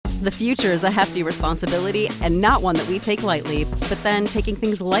The future is a hefty responsibility and not one that we take lightly. But then taking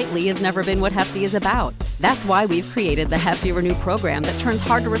things lightly has never been what Hefty is about. That's why we've created the Hefty Renew program that turns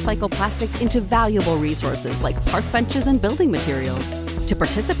hard-to-recycle plastics into valuable resources like park benches and building materials. To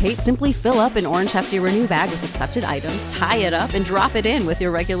participate, simply fill up an orange Hefty Renew bag with accepted items, tie it up, and drop it in with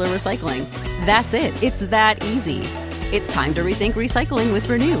your regular recycling. That's it. It's that easy. It's time to rethink recycling with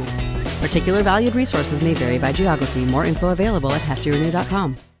Renew. Particular valued resources may vary by geography. More info available at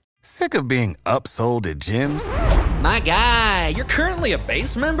heftyrenew.com. Sick of being upsold at gyms? My guy, you're currently a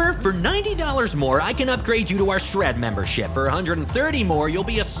base member? For $90 more, I can upgrade you to our Shred membership. For $130 more, you'll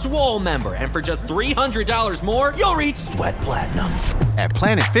be a Swole member. And for just $300 more, you'll reach Sweat Platinum. At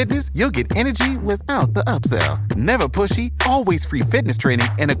Planet Fitness, you'll get energy without the upsell. Never pushy, always free fitness training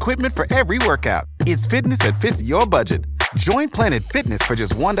and equipment for every workout. It's fitness that fits your budget. Join Planet Fitness for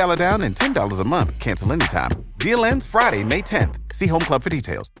just $1 down and $10 a month. Cancel anytime. Deal ends Friday, May 10th. See Home Club for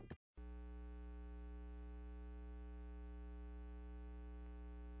details.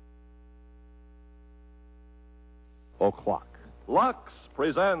 O'clock. Lux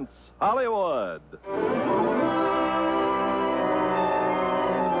presents Hollywood.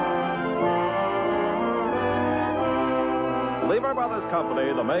 Lever Brothers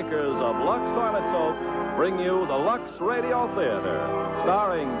Company, the makers of Lux Toilet Soap, bring you the Lux Radio Theater,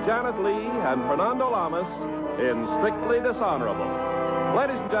 starring Janet Leigh and Fernando Lamas in Strictly Dishonorable.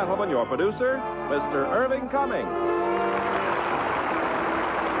 Ladies and gentlemen, your producer, Mr. Irving Cummings.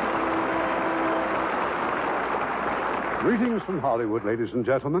 Greetings from Hollywood, ladies and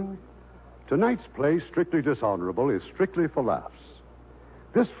gentlemen. Tonight's play, Strictly Dishonorable, is strictly for laughs.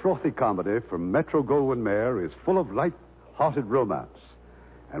 This frothy comedy from Metro-Goldwyn-Mayer is full of light-hearted romance,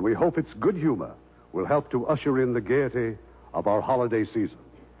 and we hope its good humor will help to usher in the gaiety of our holiday season.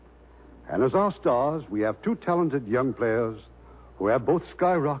 And as our stars, we have two talented young players who have both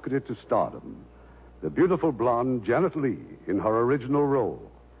skyrocketed to stardom. The beautiful blonde Janet Leigh in her original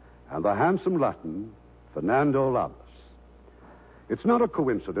role, and the handsome Latin Fernando Lamas. It's not a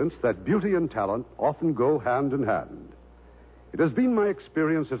coincidence that beauty and talent often go hand in hand. It has been my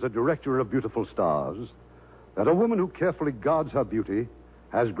experience as a director of beautiful stars that a woman who carefully guards her beauty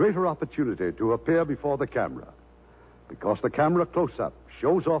has greater opportunity to appear before the camera, because the camera close-up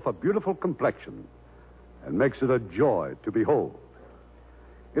shows off a beautiful complexion and makes it a joy to behold.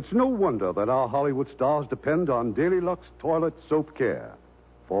 It's no wonder that our Hollywood stars depend on Daily Lux toilet soap care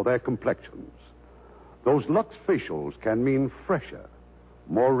for their complexions. Those Lux facials can mean fresher,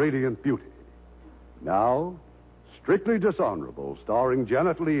 more radiant beauty. Now, Strictly Dishonorable, starring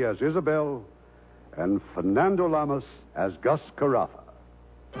Janet Leigh as Isabel and Fernando Lamas as Gus Carafa.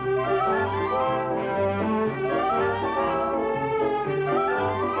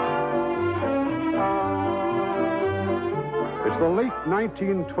 It's the late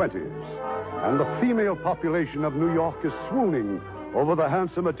 1920s, and the female population of New York is swooning over the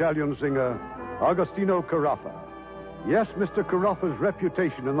handsome Italian singer Agostino Carafa. Yes, Mr. Carafa's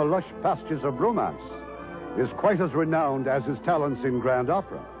reputation in the lush pastures of romance is quite as renowned as his talents in grand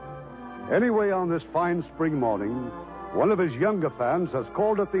opera. Anyway, on this fine spring morning, one of his younger fans has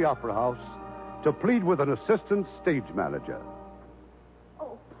called at the Opera House to plead with an assistant stage manager.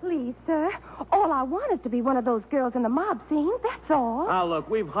 Oh, please, sir. All I want is to be one of those girls in the mob scene, that's all. Now, look,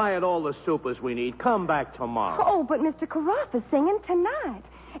 we've hired all the supers we need. Come back tomorrow. Oh, but Mr. Carafa's singing tonight.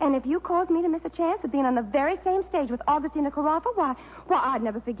 And if you caused me to miss a chance of being on the very same stage with Agostino Carafa, why, I'd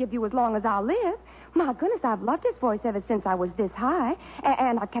never forgive you as long as I'll live. My goodness, I've loved his voice ever since I was this high.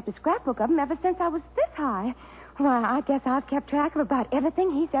 And I've kept a scrapbook of him ever since I was this high. Why, I guess I've kept track of about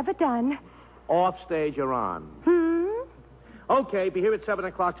everything he's ever done. Off stage or on? Okay, be here at 7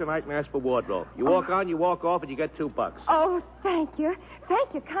 o'clock tonight and ask for wardrobe. You walk on, you walk off, and you get $2. Oh, thank you.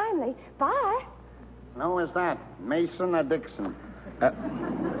 Thank you kindly. Bye. Who is that? Mason or Dixon?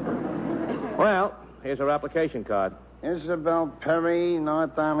 Well, here's her application card. Isabel Perry,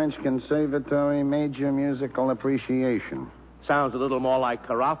 North Orange Conservatory, Major Musical Appreciation. Sounds a little more like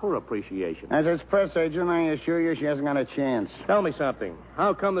Carafa appreciation. As its press agent, I assure you she hasn't got a chance. Tell me something.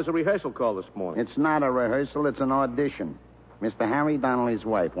 How come there's a rehearsal call this morning? It's not a rehearsal, it's an audition. Mr. Harry Donnelly's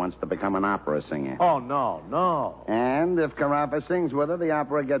wife wants to become an opera singer. Oh, no. And if Carafa sings with her, the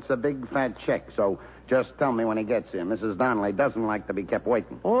opera gets a big fat check. So just tell me when he gets here. Mrs. Donnelly doesn't like to be kept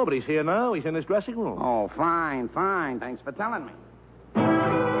waiting. Oh, but he's here now. He's in his dressing room. Oh, fine. Thanks for telling me.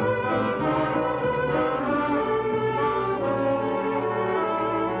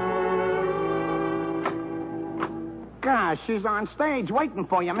 Gosh, she's on stage waiting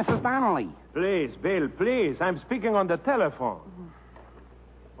for you, Mrs. Donnelly. Please, Bill, please. I'm speaking on the telephone.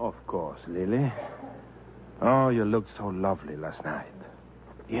 Of course, Lily. Oh, you looked so lovely last night.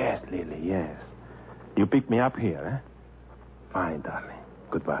 Yes, Lily, yes. You picked me up here, eh? Fine, darling.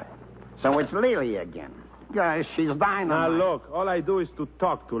 Goodbye. So it's Lily again. Yes, she's dynamite. Now, look, all I do is to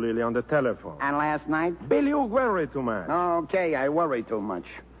talk to Lily on the telephone. And last night? Bill, you worry too much. Okay, I worry too much.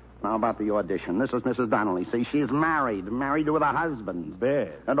 Now about the audition. This is Mrs. Donnelly. See, she's married with a husband.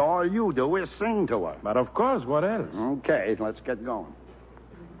 Bad. And all you do is sing to her. But of course, what else? Okay, let's get going.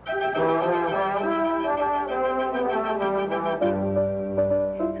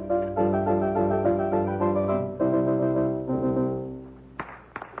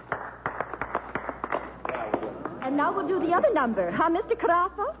 And now we'll do the other number, huh, Mr.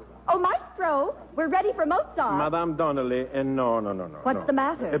 Carafa? Oh, Maestro, we're ready for Mozart. Madame Donnelly, no. What's the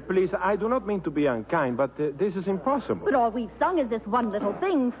matter? Please, I do not mean to be unkind, but this is impossible. But all we've sung is this one little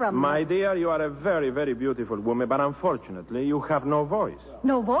thing from... My dear, you are a very, very beautiful woman, but unfortunately, you have no voice.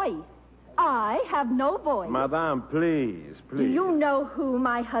 No voice? I have no voice. Madame, please. Do you know who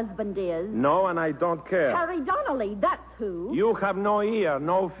my husband is? No, and I don't care. Harry Donnelly, that's who. You have no ear,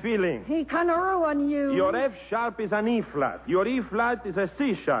 no feeling. He can ruin you. Your F sharp is an E flat. Your E flat is a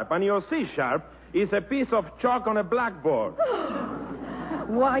C sharp, and your C sharp is a piece of chalk on a blackboard.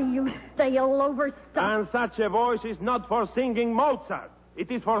 Why, you stale overstuffed... And such a voice is not for singing Mozart.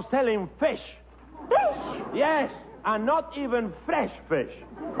 It is for selling fish. Fish? Yes, and not even fresh fish.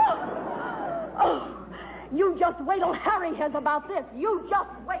 Oh, you just wait till Harry hears about this. You just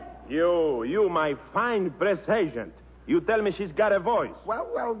wait. You, my fine press agent. You tell me she's got a voice.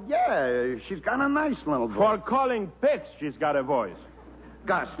 Well, yeah, she's got a nice little voice. For calling pigs, she's got a voice.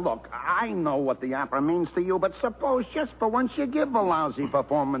 Gus, look, I know what the opera means to you, but suppose just for once you give a lousy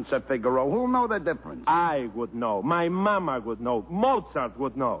performance at Figaro. Who'll know the difference? I would know. My mama would know. Mozart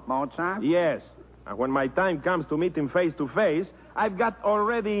would know. Mozart? Yes. And when my time comes to meet him face to face, I've got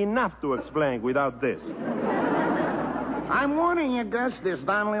already enough to explain without this. I'm warning you, Gus. This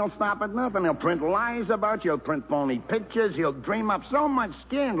Donnelly will stop at nothing. He'll print lies about you. He'll print phony pictures. He'll dream up so much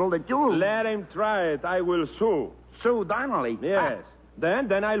scandal that you'll... Let him try it. I will sue. Sue Donnelly? Yes.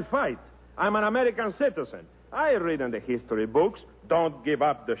 Then I'll fight. I'm an American citizen. I read in the history books, don't give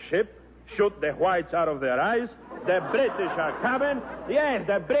up the ship, shoot the whites out of their eyes, the British are coming. Yes,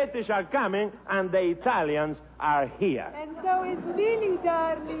 the British are coming, and the Italians are here. And so is Lily,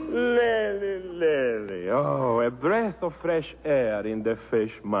 darling. Lily. Oh, a breath of fresh air in the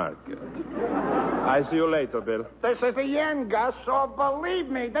fish market. I see you later, Bill. This is the end, Gus, so believe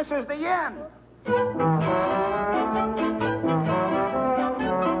me, this is the end.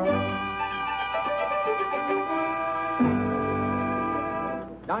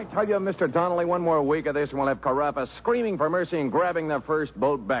 I tell you, Mr. Donnelly, one more week of this and we'll have Carafa screaming for mercy and grabbing the first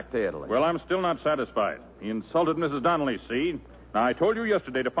boat back to Italy. Well, I'm still not satisfied. He insulted Mrs. Donnelly, see? Now, I told you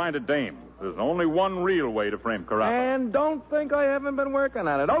yesterday to find a dame. There's only one real way to frame Carafa. And don't think I haven't been working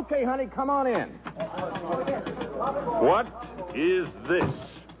on it. Okay, honey, come on in. What is this?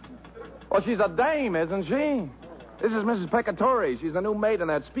 Well, she's a dame, isn't she? This is Mrs. Peccatori. She's the new maid in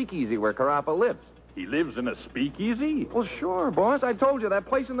that speakeasy where Carafa lives. He lives in a speakeasy? Well, sure, boss. I told you, that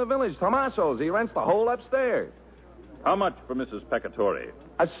place in the village, Tommaso's. He rents the whole upstairs. How much for Mrs. Peccatori?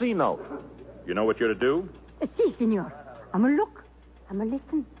 A C note. You know what you're to do? Si, senor. I'm a look. I'm a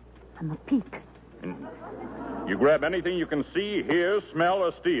listen. I'm a peek. You grab anything you can see, hear, smell,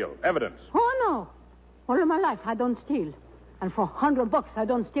 or steal. Evidence. Oh, no. All of my life, I don't steal. And for $100, I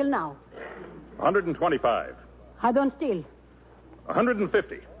don't steal now. 125. I don't steal.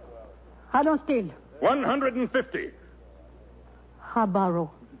 150. I don't steal. 150. I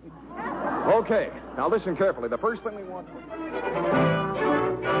borrow. Okay. Now listen carefully. The first thing we want...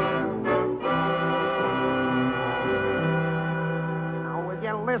 Now, will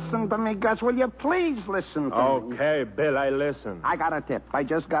you listen to me, Gus? Will you please listen to me? Okay, Bill, I listen. I got a tip. I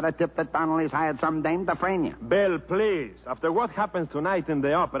just got a tip that Donnelly's hired some dame to frame you. Bill, please. After what happens tonight in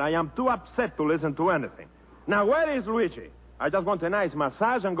the opera, I am too upset to listen to anything. Now, where is Luigi? I just want a nice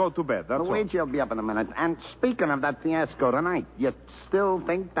massage and go to bed. That's Luigi will be up in a minute. And speaking of that fiasco tonight, you still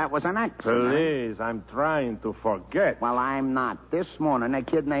think that was an accident? Please, I'm trying to forget. Well, I'm not. This morning, a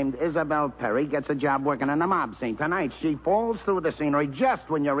kid named Isabel Perry gets a job working in the mob scene. Tonight, she falls through the scenery just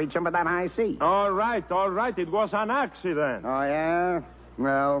when you're reaching for that high C. All right. It was an accident. Oh, yeah?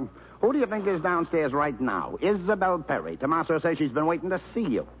 Well, who do you think is downstairs right now? Isabel Perry. Tommaso says she's been waiting to see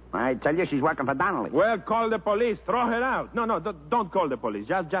you. I tell you, she's working for Donnelly. Well, call the police. Throw her out. No, don't call the police.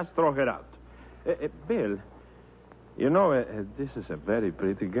 Just throw her out. Bill, you know, this is a very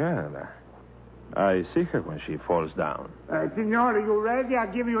pretty girl. I see her when she falls down. Signore, you ready? I'll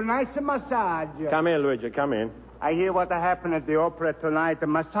give you a nice massage. Come in, Luigi. Come in. I hear what happened at the opera tonight. The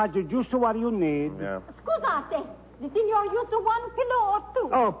massage is just what you need. Yeah. Scusate. The signor used one pillow or two.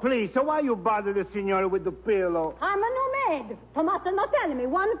 Oh, please. So why you bother the signora with the pillow? I'm a new maid. Tommaso not tell me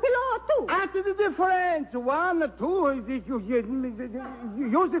one pillow or two. After the difference. One or two. You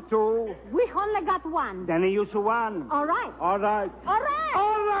use it two. We only got one. Then you use one. All right. All right. All right.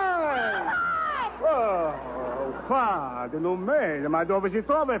 All right. Oh, padre, non me, ma dove si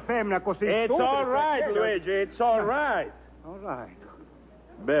trova femmina così? It's all right, Luigi. It's all right. All right.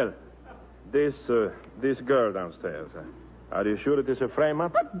 Bill, this girl downstairs, are you sure it is a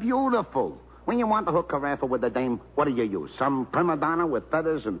frame-up? But beautiful. When you want to hook Carafa with the dame, what do you use? Some prima donna with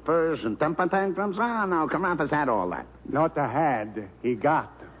feathers and furs and temper tantrums? Ah, no, Carafa's had all that. Not a had. He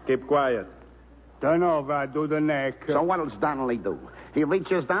got. Keep quiet. Turn over, do the neck. So what does Donnelly do? He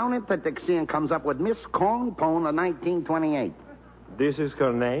reaches down into Dixie and comes up with Miss Cornpone of 1928. This is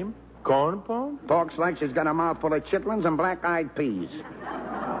her name? Cornpone? Talks like she's got a mouthful of chitlins and black-eyed peas.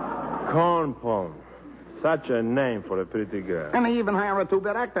 Cornpone. Such a name for a pretty girl. And they even hire a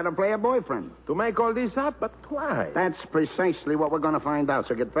two-bit actor to play a boyfriend. To make all this up? But why? That's precisely what we're going to find out,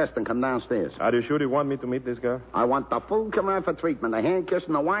 so get dressed and come downstairs. Are you sure you want me to meet this girl? I want the full Carafa treatment, the hand kiss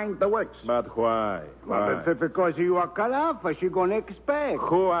and the wine, the works. But why? Why? Well, because you are Carafa, she gonna expect.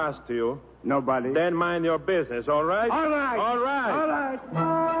 Who asked you? Nobody. Then mind your business, all right? All right. All right. All right.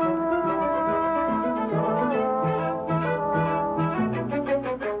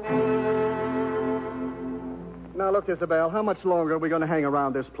 Now, look, Isabel, how much longer are we going to hang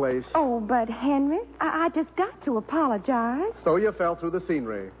around this place? Oh, but Henry, I just got to apologize. So you fell through the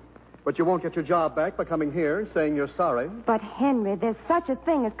scenery. But you won't get your job back by coming here and saying you're sorry. But, Henry, there's such a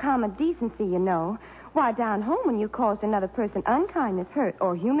thing as common decency, you know. Why, down home, when you caused another person unkindness, hurt,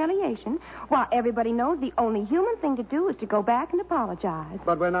 or humiliation, why, everybody knows the only human thing to do is to go back and apologize.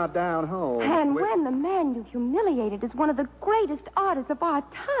 But we're not down home. And when the man you humiliated is one of the greatest artists of our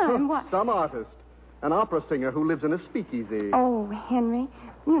time, why... Some artist. An opera singer who lives in a speakeasy. Oh, Henry,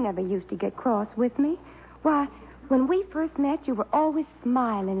 you never used to get cross with me. Why, when we first met, you were always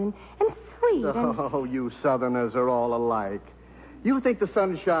smiling and sweet. Oh, you Southerners are all alike. You think the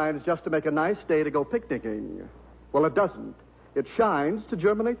sun shines just to make a nice day to go picnicking. Well, it doesn't. It shines to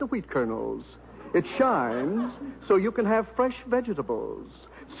germinate the wheat kernels. It shines so you can have fresh vegetables.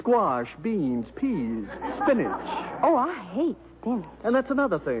 Squash, beans, peas, spinach. Oh, I hate spinach. And that's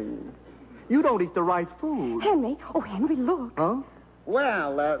another thing. You don't eat the right food. Henry. Oh, Henry, look. Huh?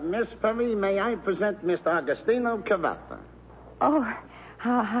 Well, Miss Perry, may I present Mr. Agostino Carafa? Oh,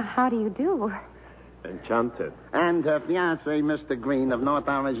 how do you do? Enchanted. And her fiancé, Mr. Green of North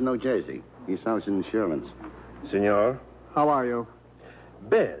Orange, New Jersey. He sells insurance. Senor. How are you?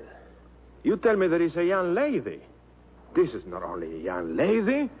 Bill, you tell me there is a young lady. This is not only a young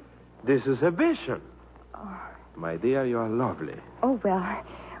lady. This is a vision. Oh. My dear, you are lovely. Oh,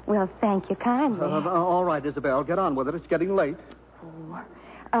 well, thank you kindly. All right, Isabel, get on with it. It's getting late.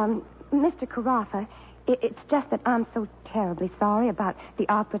 Oh. Mr. Carafa, it's just that I'm so terribly sorry about the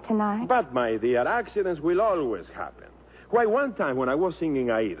opera tonight. But, my dear, accidents will always happen. Why, one time when I was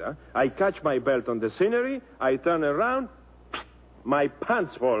singing Aida, I catch my belt on the scenery, I turn around, my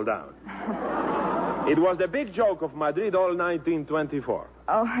pants fall down. It was the big joke of Madrid all 1924.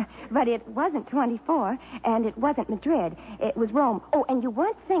 Oh, but it wasn't 24, and it wasn't Madrid. It was Rome. Oh, and you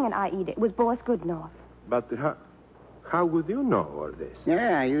weren't singing Aida. It was Boris Godunov. But how would you know all this?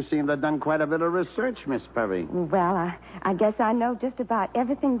 Yeah, you seem to have done quite a bit of research, Miss Perry. Well, I guess I know just about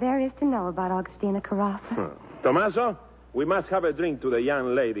everything there is to know about Augustina Carafa. Tommaso, we must have a drink to the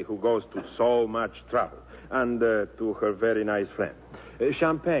young lady who goes to so much trouble, and to her very nice friend.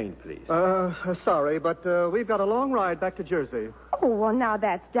 Champagne, please. Sorry, but we've got a long ride back to Jersey. Oh, well, now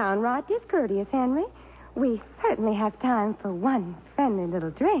that's downright discourteous, Henry. We certainly have time for one friendly little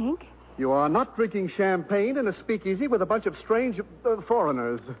drink. You are not drinking champagne in a speakeasy with a bunch of strange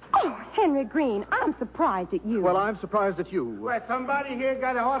foreigners. Oh, Henry Green, I'm surprised at you. Well, I'm surprised at you. Well, somebody here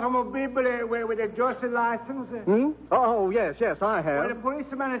got an automobile with a Jersey license? Hmm? Oh, yes, I have. Well, the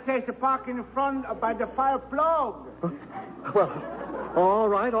policeman says to park in front by the fire plug. Well, all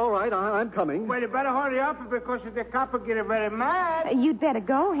right, I'm coming. Well, you better hurry up because the cop will get very mad. You'd better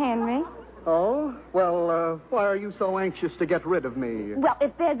go, Henry. Oh? Well, why are you so anxious to get rid of me? Well,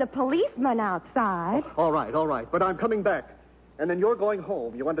 if there's a policeman outside. All right. But I'm coming back. And then you're going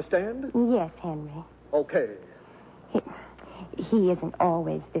home, you understand? Yes, Henry. Okay. He isn't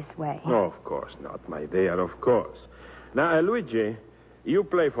always this way. Oh, of course not, my dear, of course. Now, Luigi, you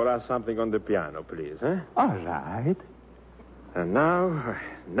play for us something on the piano, please, eh? All right. And now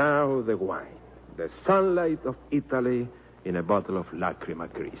the wine. The sunlight of Italy in a bottle of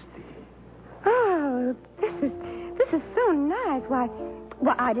Lacrima Christi. Oh, This is so nice. Why,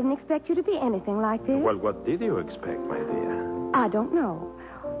 I didn't expect you to be anything like this. Well, what did you expect, my dear? I don't know.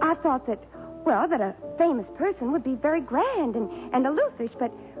 I thought that a famous person would be very grand and aloofish,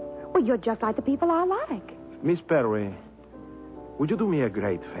 but, well, you're just like the people I like. Miss Perry, would you do me a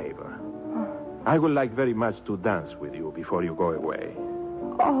great favor? I would like very much to dance with you before you go away.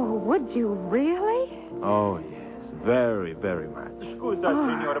 Oh, would you really? Oh, yes. Very, very much. Scusa,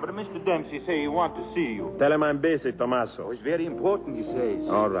 signora, but Mr. Dempsey say he want to see you. Tell him I'm busy, Tommaso. Oh, it's very important, he says.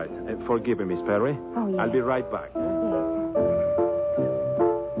 All right. Forgive me, Miss Perry. Oh, yes. I'll be right back.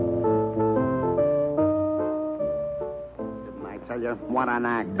 Tell you, what an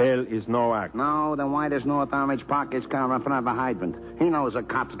act. Bill is no act. No, then why does North Orange park his car in front of a hydrant? He knows a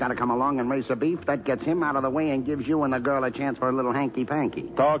cop's got to come along and race a beef. That gets him out of the way and gives you and the girl a chance for a little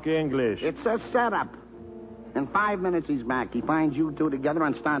hanky-panky. Talk English. It's a setup. In 5 minutes, he's back. He finds you two together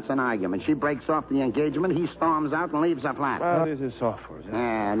and starts an argument. She breaks off the engagement. He storms out and leaves her flat. Well, this is awful.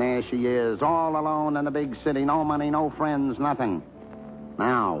 Yeah, and there she is, all alone in the big city. No money, no friends, nothing.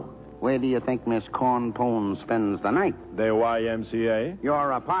 Now, where do you think Miss Cornpone spends the night? The YMCA?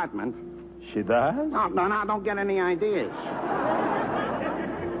 Your apartment. She does? No, don't get any ideas.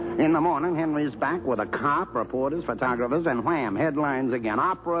 In the morning, Henry's back with a cop, reporters, photographers, and wham, headlines again.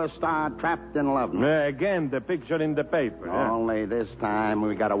 Opera star trapped in love. Again, the picture in the paper. Only this time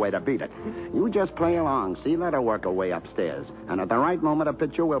we got a way to beat it. You just play along. See, let her work her way upstairs. And at the right moment, a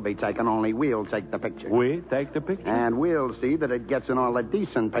picture will be taken, only we'll take the picture. We take the picture? And we'll see that it gets in all the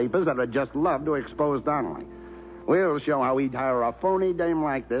decent papers that would just love to expose Donnelly. We'll show how we'd hire a phony dame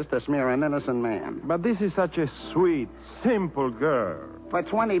like this to smear an innocent man. But this is such a sweet, simple girl. For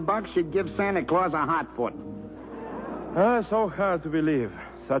 $20, you'd give Santa Claus a hot foot. So hard to believe.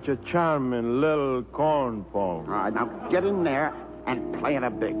 Such a charming little cornpone. All right, now get in there and play it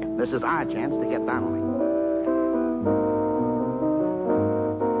up big. This is our chance to get Donnelly.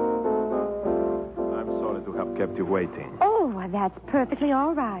 I'm sorry to have kept you waiting. Oh, well, that's perfectly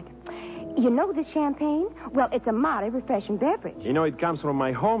all right. You know this champagne? Well, it's a mighty refreshing beverage. You know, it comes from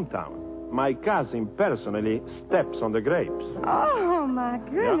my hometown. My cousin personally steps on the grapes. Oh, my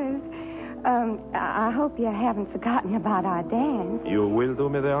goodness. Yeah. I hope you haven't forgotten about our dance. You will do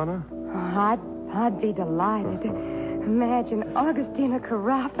me the honor? Oh, I'd be delighted. Imagine Augustina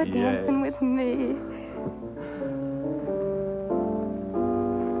Carafa dancing with me.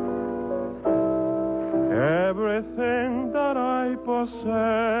 Everything that I possess,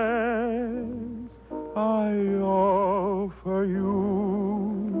 I offer you.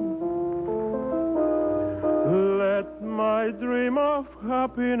 Let my dream of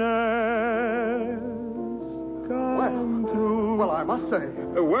happiness come true. Well, I must say.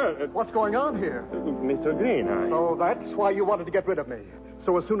 What's going on here? Mr. Green, So that's why you wanted to get rid of me.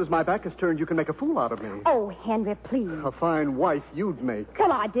 So as soon as my back is turned, you can make a fool out of me. Oh, Henry, please. A fine wife you'd make.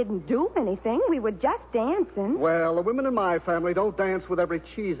 Well, I didn't do anything. We were just dancing. Well, the women in my family don't dance with every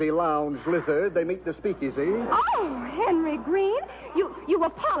cheesy lounge lizard they meet the speakeasy. Oh, Henry Green, you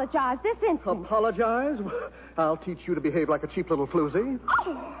apologize this instant. Apologize? I'll teach you to behave like a cheap little floozy.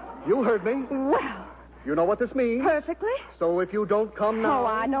 Oh. You heard me. Well... You know what this means? Perfectly. So if you don't come now... Oh,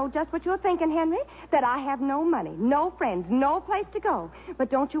 I know just what you're thinking, Henry. That I have no money, no friends, no place to go.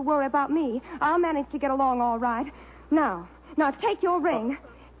 But don't you worry about me. I'll manage to get along all right. Now, take your ring.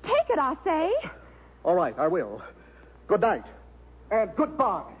 Take it, I say. All right, I will. Good night. And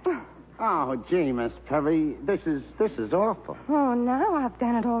goodbye. Oh, gee, Miss Perry, this is awful. Oh, now I've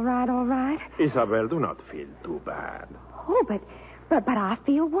done it all right. Isabel, do not feel too bad. Oh, but I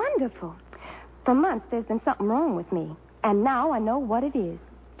feel wonderful. For months, there's been something wrong with me. And now I know what it is.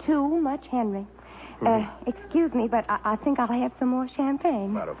 Too much Henry. Excuse me, but I think I'll have some more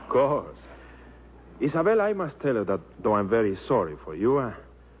champagne. But of course. Isabel, I must tell you that though I'm very sorry for you,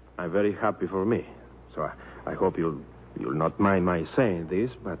 I'm very happy for me. So I hope you'll not mind my saying this,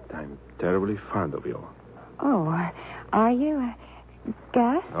 but I'm terribly fond of you. Oh, are you,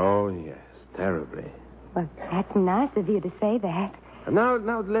 Gus? Oh, yes, terribly. Well, that's nice of you to say that. Now,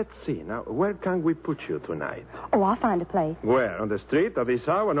 let's see. Now, where can we put you tonight? Oh, I'll find a place. Where? On the street at this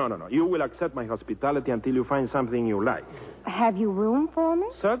hour? No. You will accept my hospitality until you find something you like. Have you room for me?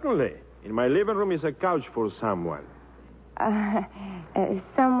 Certainly. In my living room is a couch for someone.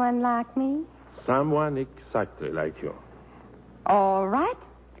 Someone like me? Someone exactly like you. All right.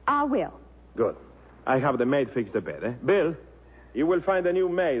 I will. Good. I have the maid fix the bed, eh? Bill, you will find a new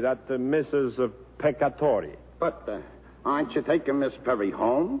maid at Mrs. Peccatori. But, aren't you taking Miss Perry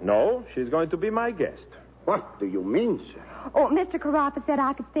home? No, she's going to be my guest. What do you mean, sir? Oh, Mr. Carafa said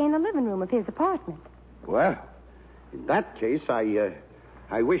I could stay in the living room of his apartment. Well, in that case, I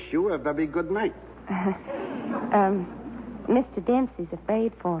wish you a very good night. Mr. Dempsey's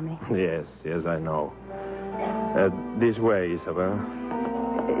afraid for me. Yes, I know. This way, Isabel.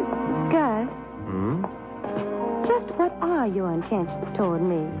 Gus, Hmm? just what are your intentions toward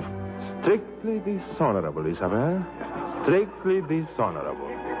me? Strictly dishonorable, Isabel. Strictly dishonorable.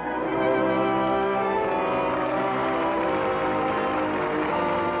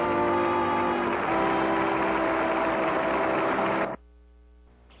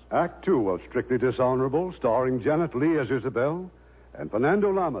 Act 2 of Strictly Dishonorable, starring Janet Leigh as Isabel and Fernando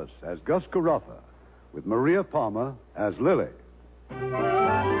Lamas as Gus Carafa, with Maria Palmer as Lily.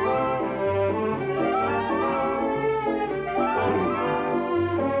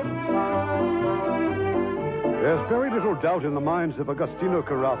 There's very little doubt in the minds of Agostino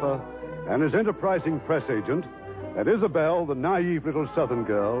Carafa and his enterprising press agent that Isabel, the naive little southern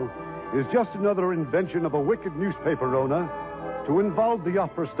girl, is just another invention of a wicked newspaper owner to involve the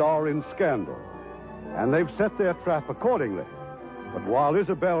opera star in scandal. And they've set their trap accordingly. But while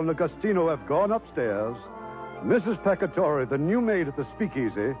Isabel and Agostino have gone upstairs, Mrs. Peccatori, the new maid at the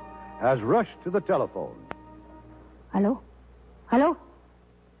speakeasy, has rushed to the telephone. Hello? Hello?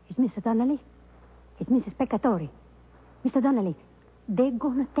 It's Mr. Donnelly? It's Mrs. Peccatori. Mr. Donnelly, they're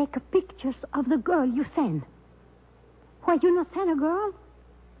going to take pictures of the girl you send. Why, you not send a girl?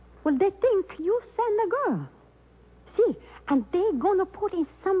 Well, they think you send a girl. See, and they're going to put in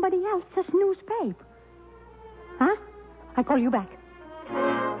somebody else's newspaper. Huh? I'll call you back.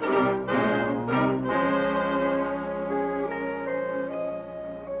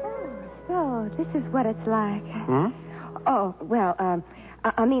 So, this is what it's like. Hmm? Oh, well,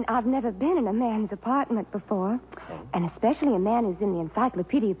 I mean, I've never been in a man's apartment before, and especially a man who's in the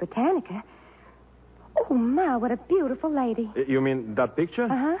Encyclopedia Britannica. Oh, my, what a beautiful lady. You mean that picture?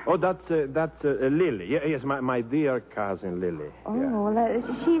 Uh-huh. Oh, that's Lily. Yes, my dear cousin Lily. Oh,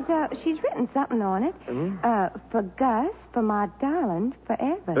 Yeah. well, she's written something on it. Mm-hmm. For Gus, for my darling,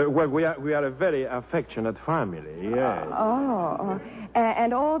 forever. Well, we are a very affectionate family, yes.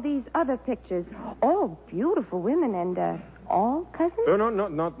 And all these other pictures, all beautiful women and all cousins? No,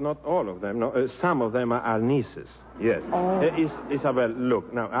 not all of them. No, some of them are nieces. Yes. Oh. Isabel,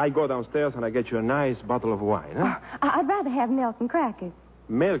 look, now, I go downstairs and I get you a nice bottle of wine, huh? I'd rather have milk and crackers.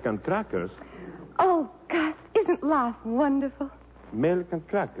 Milk and crackers? Oh, Gus, isn't life wonderful? Milk and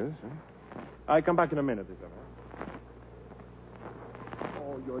crackers, huh? I come back in a minute, Isabel.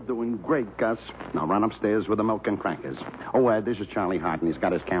 Oh, you're doing great, Gus. Now run upstairs with the milk and crackers. Oh, this is Charlie Hart, and he's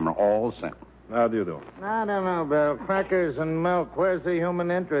got his camera all set. How do you do? I don't know, Bill. Crackers and milk. Where's the human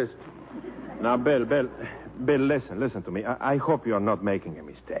interest? Now, Bill, listen to me. I hope you're not making a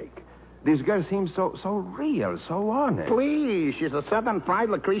mistake. This girl seems so real, so honest. Please, she's a Southern fried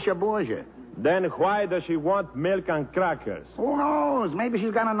Lucretia Borgia. Then why does she want milk and crackers? Who knows? Maybe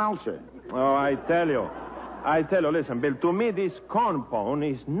she's got an ulcer. Oh, I tell you, listen, Bill, to me this corn pone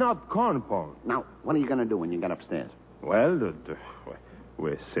is not corn pone. Now, what are you going to do when you get upstairs? Well,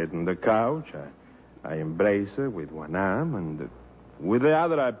 we sit on the couch. I embrace her with one arm, and with the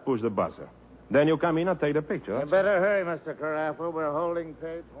other I push the buzzer. Then you come in and take the picture. You better hurry, Mr. Carafa. We're holding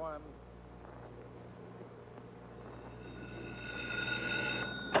page 1.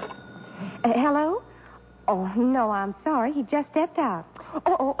 Hello? Oh, no, I'm sorry. He just stepped out.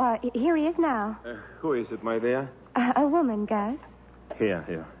 Here he is now. Who is it, my dear? A woman, Gus.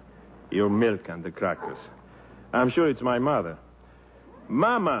 Here. Your milk and the crackers. I'm sure it's my mother.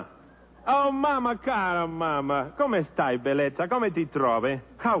 Mama! Oh, mamma, cara mamma. Come stai, bellezza? Come ti trovi?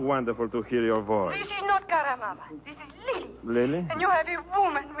 How wonderful to hear your voice. This is not Cara Mama. This is Lily. Lily? And you have a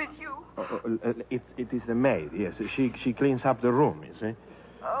woman with you. It is the maid, yes. She cleans up the room, you see.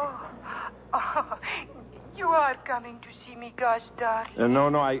 Oh, you are coming to see me, Gus, darling.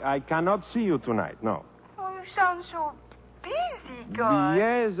 No, I cannot see you tonight, no. Oh, you sound so busy, Gus.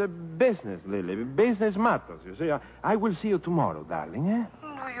 Yes, business, Lily. Business matters, you see. I will see you tomorrow, darling, eh?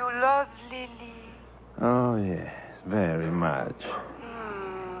 Do you love Lily? Oh, yes, very much.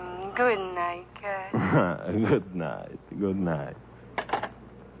 Good night, Gus. Good night.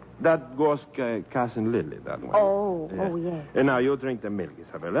 That goes cousin Lily, that one. Oh, yes. And now you drink the milk,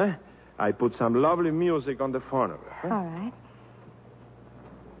 Isabel, eh? I put some lovely music on the phonograph. Eh? All right.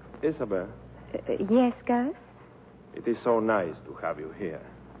 Isabel. Yes, Gus? It is so nice to have you here.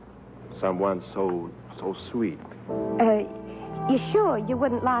 Someone so sweet. You sure you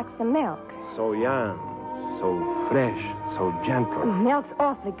wouldn't like some milk? So young, so fresh, so gentle. Milk's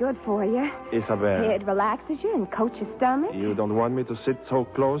awfully good for you. Isabel. It relaxes you and coats your stomach. You don't want me to sit so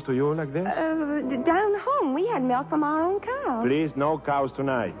close to you like this? Down home, we had milk from our own cow. Please, no cows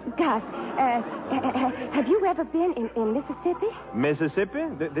tonight. Gus, have you ever been in Mississippi? Mississippi?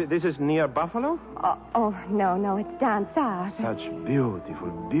 This is near Buffalo? No, it's down south. Such beautiful,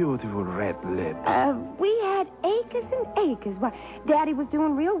 beautiful red lips. We had acres and acres. Well, Daddy was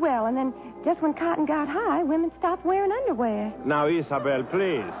doing real well, and then just when cotton got high, women stopped wearing underwear. Now, Isabel,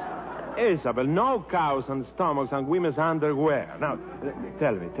 please. Isabel, no cows and stomachs and women's underwear. Now,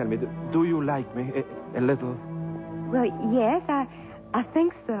 tell me, do you like me a little? Well, yes, I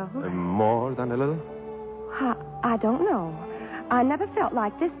think so. More than a little? I don't know. I never felt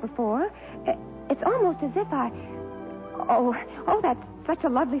like this before. It's almost as if I... Oh, that's such a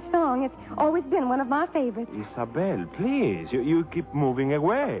lovely song. It's always been one of my favorites. Isabel, please. You keep moving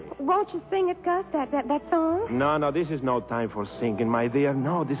away. Won't you sing it, Gus, that song? No, this is no time for singing, my dear.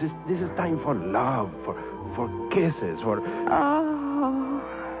 No, this is time for love, for kisses, for...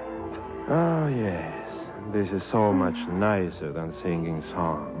 Oh, yes. This is so much nicer than singing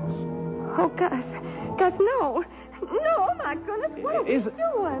songs. Oh, Gus, no. No, my goodness, what are you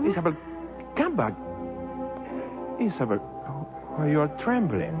doing? Isabel, come back. Isabel, you're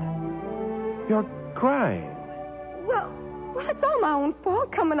trembling. You're crying. Well, it's all my own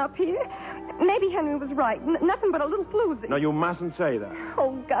fault coming up here. Maybe Henry was right. Nothing but a little floozy. No, you mustn't say that.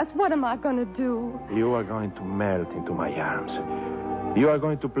 Oh, Gus, what am I going to do? You are going to melt into my arms. You are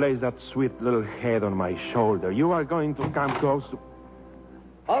going to place that sweet little head on my shoulder. You are going to come close to...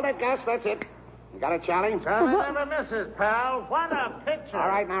 Hold it, Gus. That's it. You got it, Charlie? Charlie never misses, pal. What a picture. All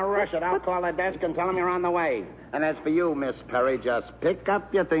right, now rush it. I'll call the desk and tell them you're on the way. And as for you, Miss Perry, just pick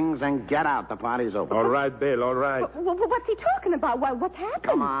up your things and get out. The party's over. All right, Bill, all right. What's he talking about? What's happened?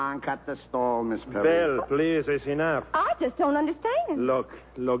 Come on, cut the stall, Miss Perry. Bill, please, it's enough. I just don't understand. Look,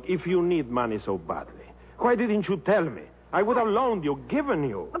 if you need money so badly, why didn't you tell me? I would have loaned you, given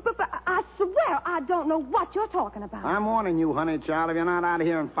you. But I swear I don't know what you're talking about. I'm warning you, honey, Charlie. If you're not out of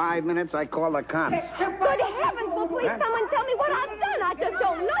here in 5 minutes, I call the cops. Good heavens, will please someone tell me what I've done? I just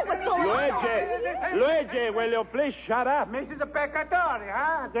don't know what's going on. Luigi, will you please shut up? Mrs. Peccatori,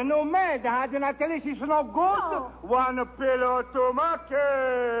 huh? The new maid, huh? Did I tell you she's no good? No. One pillow too much.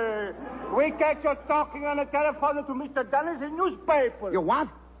 We catch you talking on the telephone to Mr. Donnelly's newspaper. You what?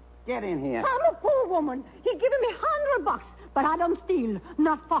 Get in here. I'm a poor woman. He given me $100, but I don't steal.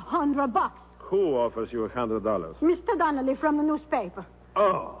 Not for $100. Who offers you $100? Mr. Donnelly from the newspaper.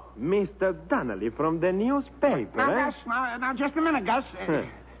 Oh, Mr. Donnelly from the newspaper, Now, Gus, now, just a minute, Gus.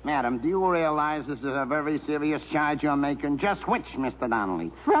 Madam, do you realize this is a very serious charge you're making? Just which, Mr.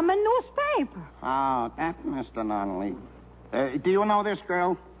 Donnelly? From a newspaper. Oh, that Mr. Donnelly. Do you know this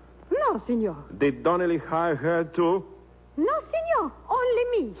girl? No, senor. Did Donnelly hire her, too? No, senor. Only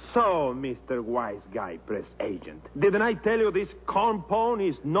me. So, Mr. Wise Guy, press agent, didn't I tell you this corn pone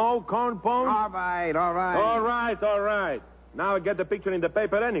is no corn pone? All right. All right. Now get the picture in the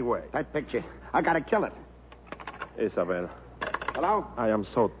paper anyway. That picture. I gotta kill it. Isabel. Hello? I am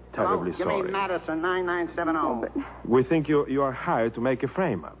so terribly Give sorry. me Madison 9970. We think you are hired to make a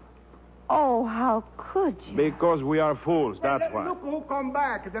frame-up. Oh, how could you? Because we are fools, that's why. Look who come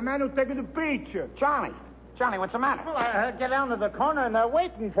back. The man who taking the picture. Charlie, what's the matter? Well, I get down to the corner and they're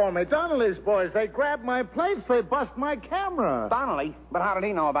waiting for me. Donnelly's boys. They grabbed my plates. They bust my camera. Donnelly? But how did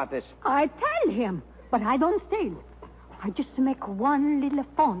he know about this? I tell him, but I don't steal. I just make one little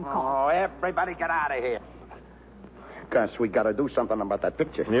phone call. Oh, everybody get out of here. Gus, we gotta do something about that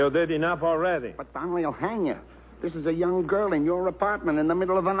picture. You did enough already. But Donnelly will hang you. This is a young girl in your apartment in the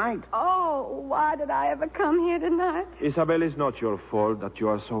middle of the night. Oh, why did I ever come here tonight? Isabel, it's not your fault that you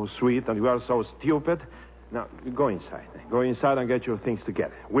are so sweet and you are so stupid. Now, go inside. Go inside and get your things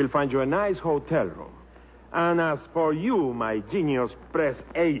together. We'll find you a nice hotel room. And as for you, my genius press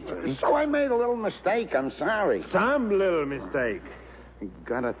agent... So I made a little mistake. I'm sorry. Some little mistake. You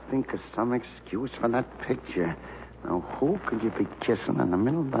gotta think of some excuse for that picture. Now, who could you be kissing in the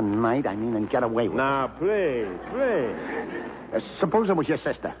middle of the night, and get away with it? Now, please. Suppose it was your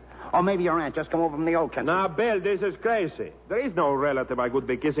sister. Or maybe your aunt just come over from the old country. Now, Bill, this is crazy. There is no relative I could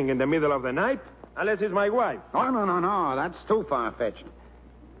be kissing in the middle of the night, unless it's my wife. Oh, no. That's too far-fetched.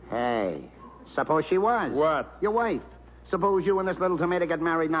 Hey, suppose she was. What? Your wife. Suppose you and this little tomato get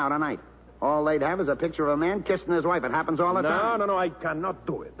married now tonight. All they'd have is a picture of a man kissing his wife. It happens all the time. No, I cannot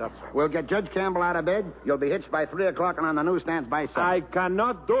do it. That's all. We'll get Judge Campbell out of bed. You'll be hitched by 3 o'clock and on the newsstands by 7. I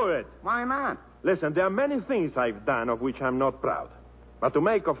cannot do it. Why not? Listen, there are many things I've done of which I'm not proud. But to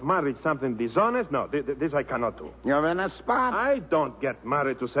make of marriage something dishonest, no, this I cannot do. You're in a spot. I don't get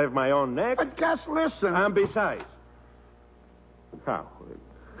married to save my own neck. But Gus, listen. And besides, How?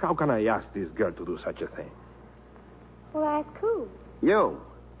 How can I ask this girl to do such a thing? Well, ask who? You.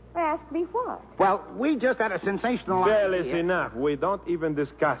 Ask me what? Well, we just had a sensational Well, idea. it's enough. We don't even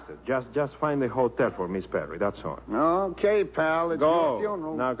discuss it. Just find a hotel for Miss Perry. That's all. Okay, pal. It's your Go.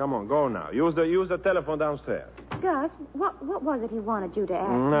 funeral. Now, come on. Go now. Use the telephone downstairs. Gus, what was it he wanted you to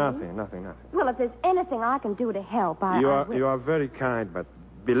ask me? Nothing. Well, if there's anything I can do to help, I will. You are very kind, but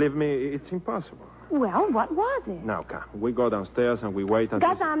believe me, it's impossible. Well, what was it? Now, come. We go downstairs and we wait until...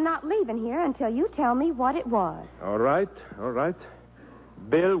 Gus, I'm not leaving here until you tell me what it was. All right.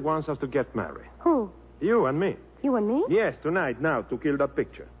 Bill wants us to get married. Who? You and me. You and me? Yes, tonight, now, to kill that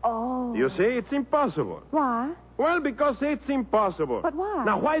picture. Oh. You see, it's impossible. Why? Well, because it's impossible. But why?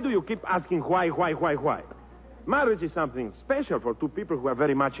 Now, why do you keep asking why? Marriage is something special for two people who are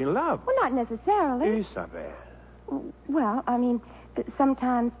very much in love. Well, not necessarily. Isabel. Well, I mean,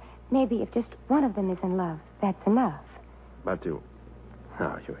 sometimes maybe if just one of them is in love, that's enough. But you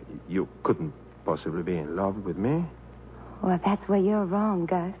couldn't possibly be in love with me. Well, that's where you're wrong,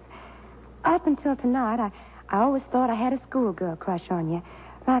 Gus. Up until tonight, I always thought I had a schoolgirl crush on you,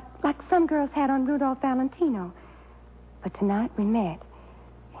 like some girls had on Rudolph Valentino. But tonight we met,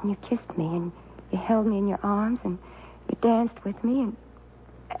 and you kissed me, and you held me in your arms, and you danced with me,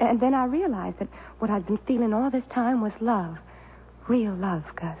 and then I realized that what I'd been feeling all this time was love. Real love,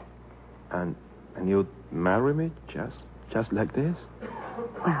 Gus. And you'd marry me just like this?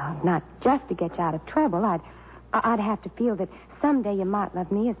 Well, not just to get you out of trouble. I'd have to feel that someday you might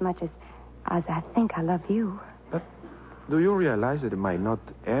love me as much as I think I love you. But do you realize that it might not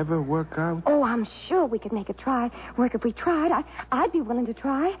ever work out? Oh, I'm sure we could make it work if we tried. I'd be willing to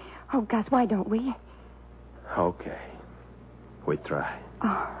try. Oh, Gus, why don't we? Okay. We try.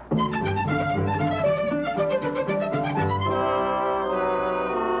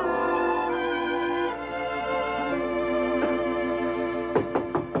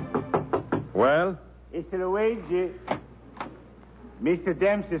 Well? It's Luigi. Mr.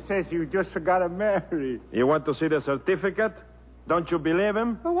 Dempsey says you just got to marry. You want to see the certificate? Don't you believe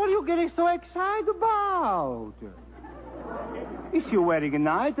him? Well, what are you getting so excited about? It's your wedding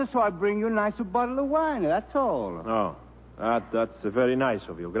night, so I bring you a nice bottle of wine, that's all. Oh, that's very nice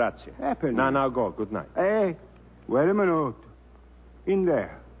of you. Grazie. Happy. Now go. Good night. Hey, wait a minute. In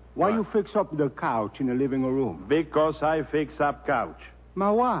there. Why you fix up the couch in the living room? Because I fix up couch.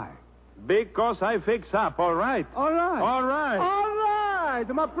 My why? Because I fix up, all right? All right.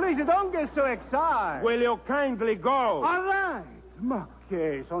 Ma, please, don't get so excited. Will you kindly go? All right. Ma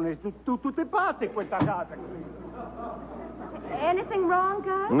che, sono tutte pazze questa casa. Anything wrong,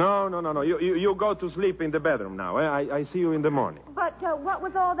 Gus? No. You go to sleep in the bedroom now. I see you in the morning. But what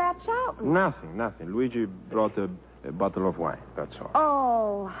was all that shouting? Nothing. Luigi brought a bottle of wine, that's all.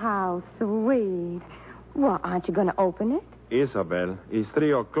 Oh, how sweet. Well, aren't you going to open it? Isabel, it's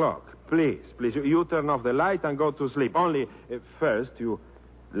 3 o'clock. Please, you turn off the light and go to sleep. Only, first, you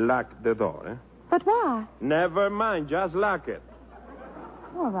lock the door, eh? But why? Never mind, just lock it.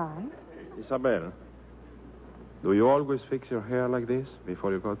 All right. Isabel, do you always fix your hair like this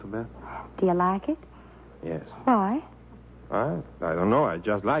before you go to bed? Do you like it? Yes. Why? I don't know. I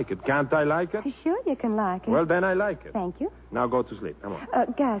just like it. Can't I like it? Sure you can like it. Well, then I like it. Thank you. Now go to sleep. Come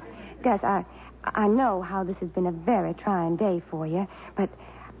on. Gus, I know how this has been a very trying day for you, but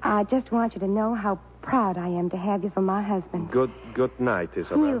I just want you to know how proud I am to have you for my husband. Good night,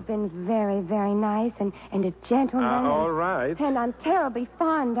 Isabel. You've been very, very nice and a gentleman. All right. And I'm terribly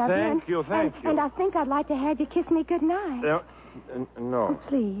fond of you. Thank you. And I think I'd like to have you kiss me goodnight. No. Oh,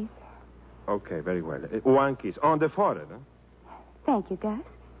 please. Okay, very well. One kiss. On the forehead, huh? Thank you, Gus.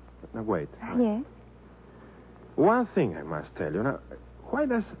 Now, wait. Yes? One thing I must tell you. Now, why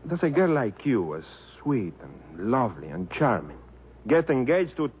does a girl like you, as sweet and lovely and charming, get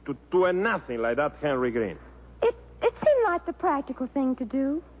engaged to a nothing like that Henry Green? It seemed like the practical thing to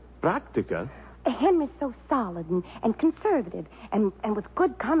do. Practical? Henry's so solid and conservative and with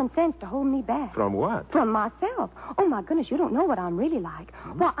good common sense to hold me back. From what? From myself. Oh, my goodness, you don't know what I'm really like.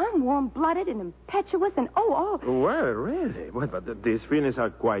 Well, I'm warm-blooded and impetuous and Well, really? Well, but these feelings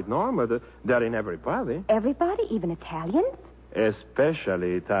are quite normal. They're in everybody. Everybody? Even Italians?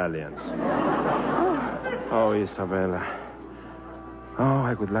 Especially Italians. Oh, Isabella. Oh,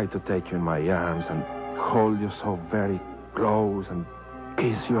 I would like to take you in my arms and hold you so very close and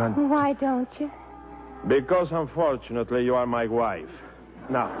kiss you and... Why don't you? Because, unfortunately, you are my wife.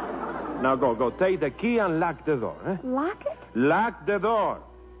 Now go. Take the key and lock the door, eh? Lock it? Lock the door.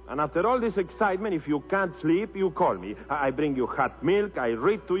 And after all this excitement, if you can't sleep, you call me. I bring you hot milk, I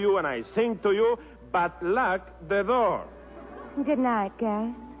read to you, and I sing to you, but lock the door. Good night, Gus.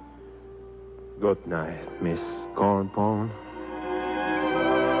 Good night, Miss Cornpone.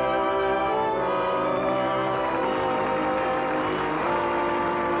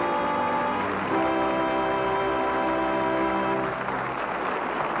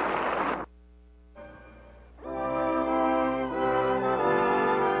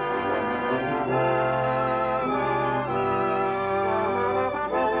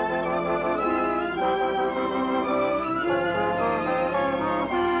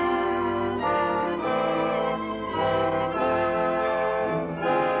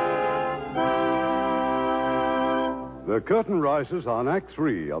 The curtain rises on Act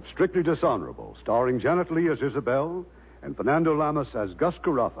 3 of Strictly Dishonorable, starring Janet Leigh as Isabel and Fernando Lamas as Gus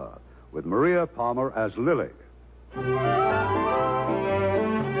Carafa, with Maria Palmer as Lily.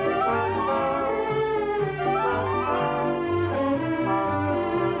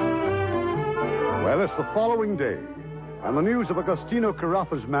 Well, it's the following day, and the news of Agostino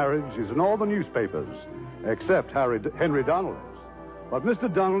Carafa's marriage is in all the newspapers, except Henry Donnelly's. But Mr.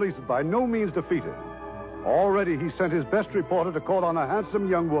 Donnelly's by no means defeated. Already he sent his best reporter to call on a handsome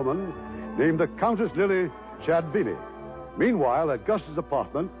young woman named the Countess Lily Chadvini. Meanwhile, at Gus's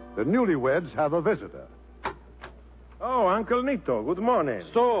apartment, the newlyweds have a visitor. Oh, Uncle Nito, good morning.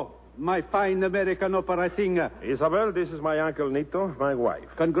 So, my fine American opera singer. Isabel, this is my Uncle Nito, my wife.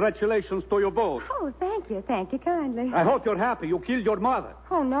 Congratulations to you both. Oh, thank you kindly. I hope you're happy. You killed your mother.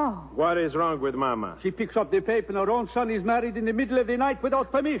 Oh, no. What is wrong with Mama? She picks up the paper and her own son is married in the middle of the night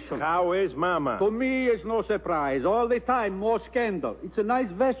without permission. How is Mama? To me, it's no surprise. All the time, more scandal. It's a nice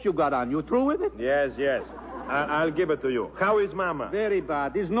vest you got on. You through with it? Yes. I'll give it to you. How is Mama? Very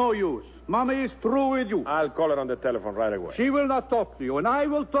bad. There's no use. Mama is through with you. I'll call her on the telephone right away. She will not talk to you, and I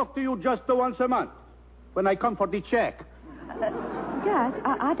will talk to you just once a month when I come for the check. Gus,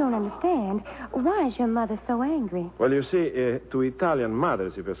 I don't understand. Why is your mother so angry? Well, you see, to Italian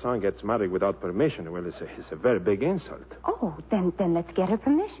mothers, if a son gets married without permission, well, it's a very big insult. Oh, then let's get her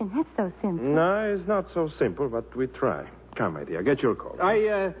permission. That's so simple. No, it's not so simple, but we try. Come, my dear, get your coat.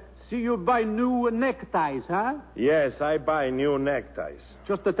 I see you buy new neckties, huh? Yes, I buy new neckties.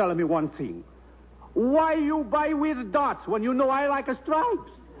 Just to tell me one thing. Why you buy with dots when you know I like a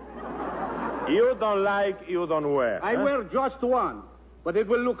stripes? You don't like, you don't wear. I wear just one, but it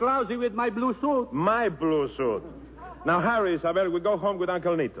will look lousy with my blue suit. My blue suit. Now, hurry, Isabel. We go home with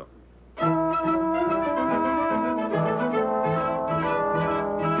Uncle Nito.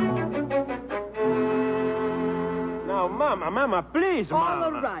 Now, Mama, please, Mama.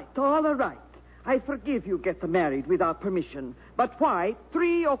 All right. I forgive you get married without permission. But why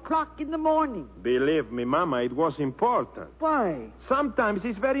 3 o'clock in the morning? Believe me, Mama, it was important. Why? Sometimes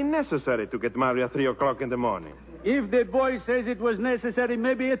it's very necessary to get married at 3 o'clock in the morning. If the boy says it was necessary,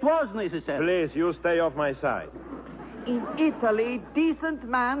 maybe it was necessary. Please, you stay off my side. In Italy, decent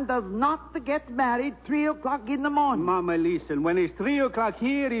man does not get married 3 o'clock in the morning. Mama, listen. When it's 3 o'clock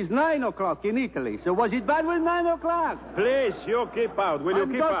here, it's 9 o'clock in Italy. So was it bad with 9 o'clock? Please, you keep out. Will you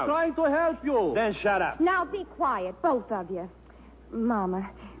keep out? I'm just trying to help you. Then shut up. Now be quiet, both of you. Mama,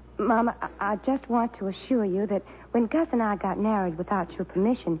 I just want to assure you that when Gus and I got married without your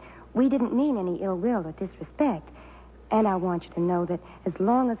permission, we didn't mean any ill will or disrespect. And I want you to know that as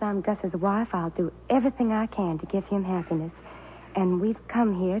long as I'm Gus's wife, I'll do everything I can to give him happiness. And we've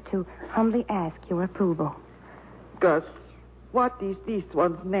come here to humbly ask your approval. Gus, what is this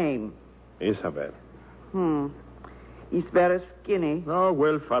one's name? Isabel. He's very skinny. Oh,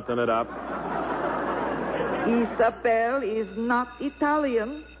 we'll fatten it up. Isabel is not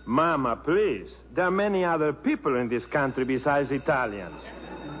Italian. Mama, please. There are many other people in this country besides Italians.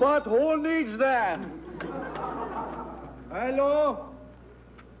 But who needs that? Hello?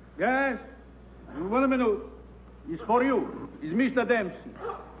 Yes? 1 minute. It's for you. It's Mr. Dempsey.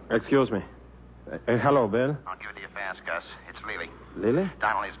 Excuse me. Hello, Bill. I'll give it to you fast, Gus. It's Lily. Lily?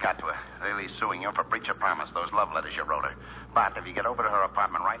 Donnelly's got to her. Lily's suing you for breach of promise, those love letters you wrote her. But if you get over to her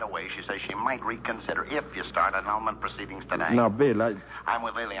apartment right away, she says she might reconsider if you start annulment proceedings today. Now, Bill, I'm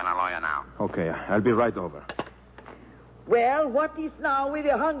with Lily and our lawyer now. Okay, I'll be right over. Well, what is now with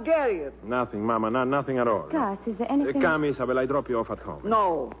the Hungarian? Nothing, Mama, nothing at all. Gus, is there anything... Come, Isabel, I drop you off at home.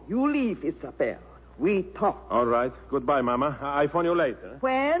 No, you leave, Isabel. We talk. All right. Goodbye, Mama. I phone you later.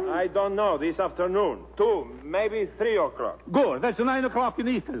 When? I don't know. This afternoon. 2, maybe 3 o'clock. Good. That's 9 o'clock in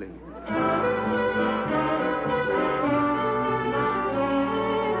Italy.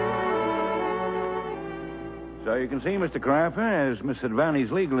 So you can see, Mr. Carafa, as Miss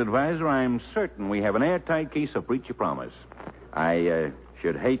Advani's legal advisor, I'm certain we have an airtight case of breach of promise. I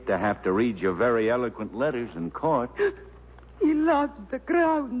should hate to have to read your very eloquent letters in court. He loves the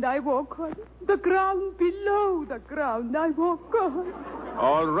ground I walk on. The ground below the ground I walk on.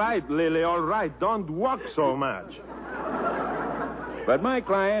 All right, Lily, all right. Don't walk so much. But my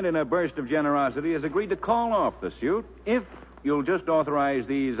client, in a burst of generosity, has agreed to call off the suit if you'll just authorize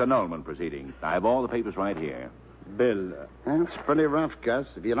these annulment proceedings. I have all the papers right here. Bill. That's pretty rough, Gus.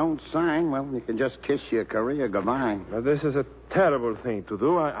 If you don't sign, well, you can just kiss your career goodbye. Now, this is a terrible thing to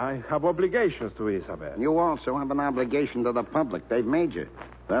do. I have obligations to Isabel. You also have an obligation to the public. They've made you.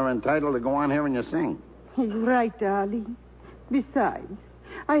 They're entitled to go on hearing you sing. He's right, darling. Besides,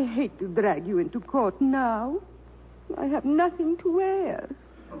 I hate to drag you into court now. I have nothing to wear.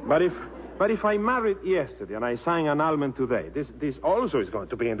 But But if I married yesterday and I sign annulment today, this also is going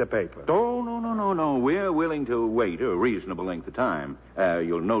to be in the paper. Oh, no. We're willing to wait a reasonable length of time.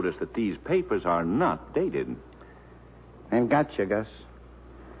 You'll notice that these papers are not dated. And gotcha, Gus.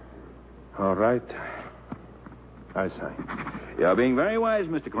 All right. I sign. You're being very wise,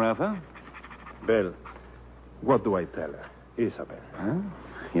 Mr. Carafa. Bill, what do I tell her? Isabel. Huh?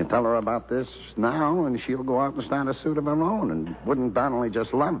 You tell her about this now, and she'll go out and start a suit of her own. And wouldn't Donnelly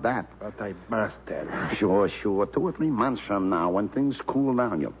just love that? But I must tell her. Sure. 2 or 3 months from now, when things cool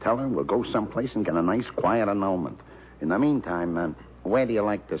down, you'll tell her we'll go someplace and get a nice, quiet annulment. In the meantime, where do you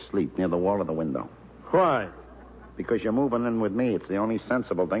like to sleep? Near the wall or the window? Why? Because you're moving in with me. It's the only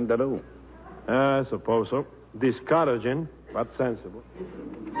sensible thing to do. I suppose so. Discouraging, but sensible.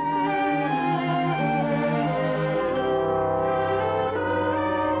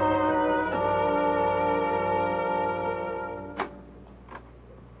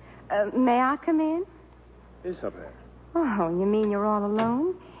 May I come in? Isabel. Oh, you mean you're all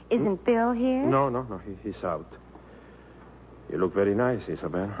alone? Isn't Bill here? No. He's out. You look very nice,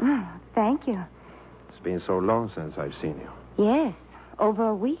 Isabel. Oh, thank you. It's been so long since I've seen you. Yes, over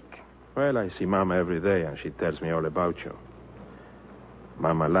a week. Well, I see Mama every day, and she tells me all about you.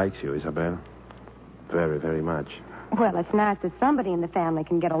 Mama likes you, Isabel. Very, very much. Well, it's nice that somebody in the family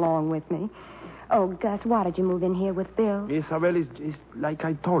can get along with me. Oh, Gus, why did you move in here with Bill? Isabel, is like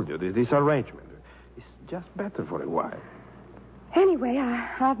I told you, this arrangement. It's just better for a while. Anyway,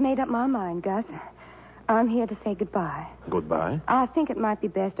 I've made up my mind, Gus. I'm here to say goodbye. Goodbye? I think it might be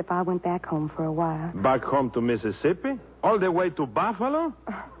best if I went back home for a while. Back home to Mississippi? All the way to Buffalo?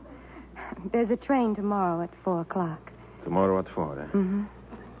 There's a train tomorrow at 4 o'clock. Tomorrow at 4, eh? Mm-hmm.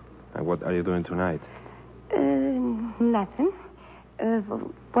 And what are you doing tonight? Nothing.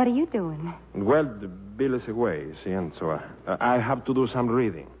 What are you doing? Well, Bill is away, you see, and so I have to do some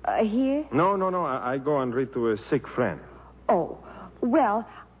reading. Here? No. I go and read to a sick friend. Oh, well,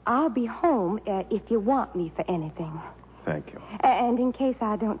 I'll be home if you want me for anything. Thank you. And in case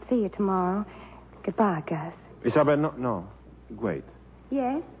I don't see you tomorrow, goodbye, Gus. Isabel, no. Wait.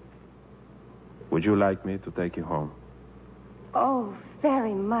 Yes? Would you like me to take you home? Oh,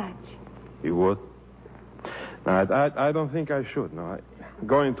 very much. You would? No, I don't think I should. No,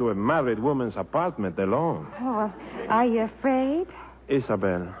 going to a married woman's apartment alone. Oh, are you afraid?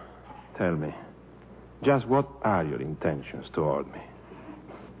 Isabel, tell me, just what are your intentions toward me?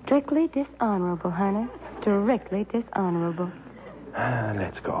 Strictly dishonorable, honey. Strictly dishonorable.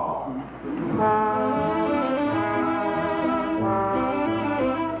 Let's go.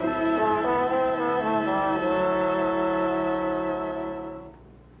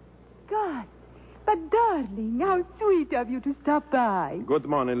 God, but darling, how sweet of you to stop by. Good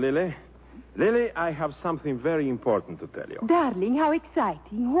morning, Lily. Lily, I have something very important to tell you. Darling, how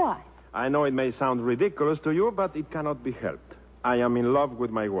exciting. What? I know it may sound ridiculous to you, but it cannot be helped. I am in love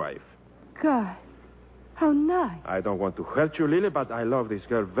with my wife. God, how nice. I don't want to hurt you, Lily, but I love this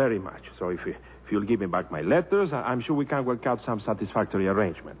girl very much. So if you'll give me back my letters, I'm sure we can work out some satisfactory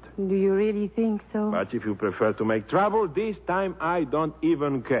arrangement. Do you really think so? But if you prefer to make trouble, this time I don't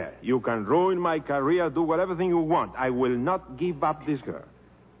even care. You can ruin my career, do whatever thing you want. I will not give up this girl.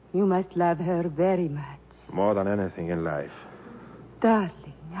 You must love her very much. More than anything in life.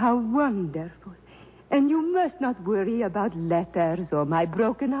 Darling, how wonderful. And you must not worry about letters or my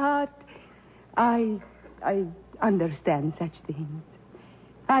broken heart. I understand such things.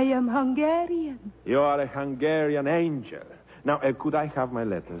 I am Hungarian. You are a Hungarian angel. Now, could I have my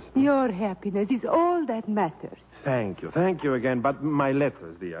letters? Your happiness is all that matters. Thank you again. But my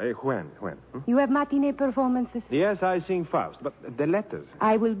letters, dear. When? You have matinee performances? Yes, I sing Faust. But the letters?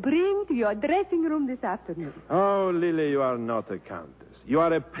 I will bring to your dressing room this afternoon. Oh, Lily, you are not a countess. You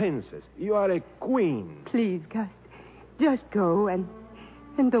are a princess. You are a queen. Please, Gus, just go and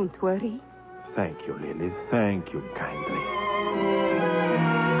don't worry. Thank you, Lily. Thank you kindly.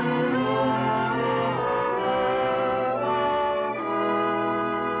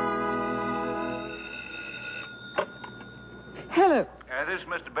 Hello. This is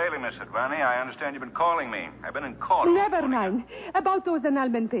Mr. Bailey, Miss Advani. I understand you've been calling me. I've been in court. Never mind. About those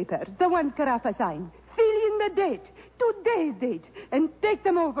annulment papers, the ones Carafa signed. Fill in the date, today's date, and take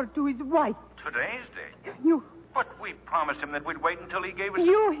them over to his wife. Today's date? You... But we promised him that we'd wait until he gave us...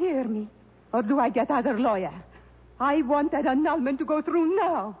 You hear me? Or do I get other lawyer? I want that annulment to go through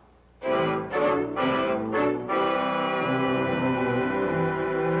now.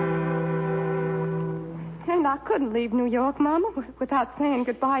 And I couldn't leave New York, Mama, without saying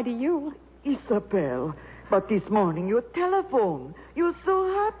goodbye to you. Isabel, But this morning you telephoned. You're so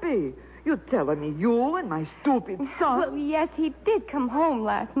happy. You're telling me you and my stupid son... Well, yes, he did come home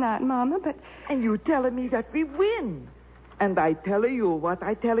last night, Mama, but... And you telling me that we win. And I tell you what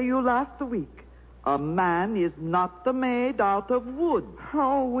I tell you last week. A man is not made out of wood.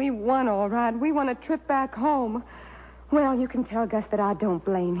 Oh, we won all right. We won a trip back home. Well, you can tell Gus that I don't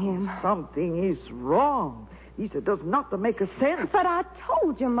blame him. Something is wrong. He said does not make a sense. But I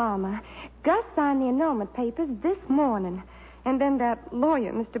told you, Mama. Gus signed the annulment papers this morning. And then that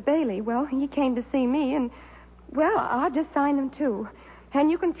lawyer, Mr. Bailey, well, he came to see me, and, well, I just signed them, too. And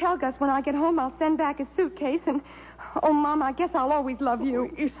you can tell Gus when I get home I'll send back his suitcase, and, oh, Mama, I guess I'll always love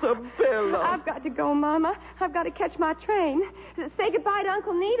you. Oh, Isabella. I've got to go, Mama. I've got to catch my train. Say goodbye to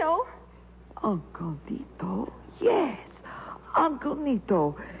Uncle Nito. Uncle Nito? Yes, Uncle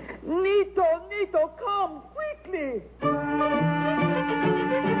Nito. Nito, come quickly.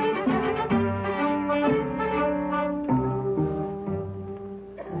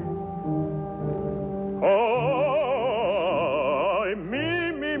 Oh,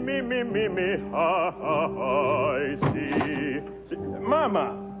 me, I see. Mama,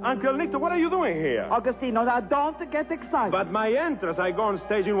 Uncle Nito, what are you doing here? Augustino, now don't get excited. But my entrance, I go on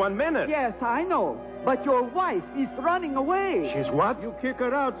stage in 1 minute. Yes, I know. But your wife is running away. She's what? You kick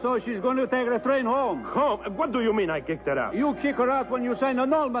her out, so she's going to take the train home. Home? What do you mean I kicked her out? You kick her out when you sign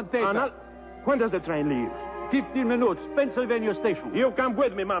annulment paper. When does the train leave? 15 minutes, Pennsylvania Station. You come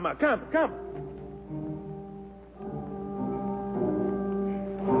with me, Mama. Come.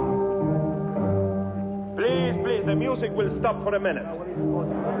 Please, the music will stop for a minute.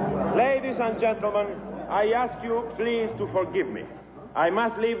 Ladies and gentlemen, I ask you please to forgive me. I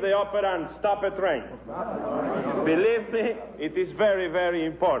must leave the opera and stop a train. Believe me, it is very, very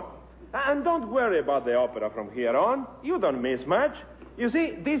important. And don't worry about the opera from here on. You don't miss much. You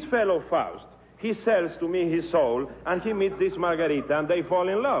see, this fellow Faust, he sells to me his soul, and he meets this Margarita, and they fall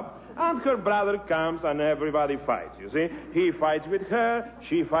in love. And her brother comes, and everybody fights, you see. He fights with her,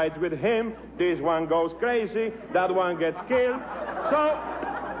 she fights with him. This one goes crazy, that one gets killed. So...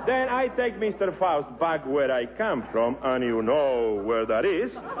 then I take Mr. Faust back where I come from, and you know where that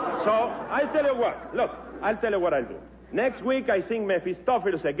is. So I'll tell you what. Look, I'll tell you what I'll do. Next week I sing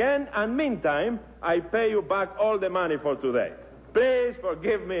Mephistopheles again, and meantime, I pay you back all the money for today. Please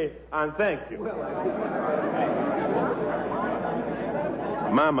forgive me, and thank you.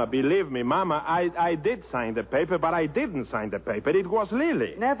 Mama, believe me, Mama, I did sign the paper, but I didn't sign the paper. It was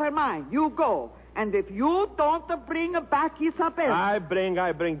Lily. Never mind. You go. And if you don't bring back Isabella... I bring.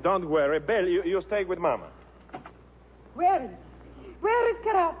 Don't worry. Bill, you stay with Mama. Where is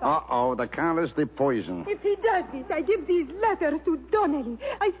Carafa? Uh-oh, the Countess de Poison. If he does this, I give these letters to Donnelly.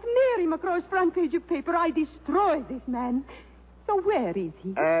 I smear him across front page of paper. I destroy this man. So where is he?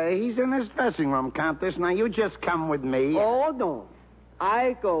 He's in his dressing room, Countess. Now, you just come with me. Oh, no.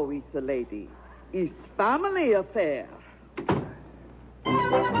 I go with the lady. It's family affair.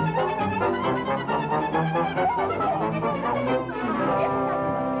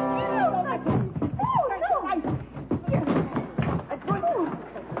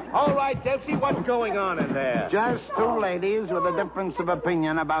 All right, Dempsey, what's going on in there? Just two ladies with a difference of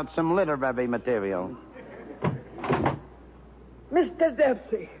opinion about some literary material. Mr.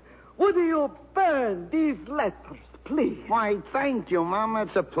 Dempsey, would you burn these letters, please? Why, thank you, Mama.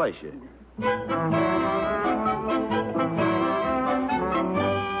 It's a pleasure.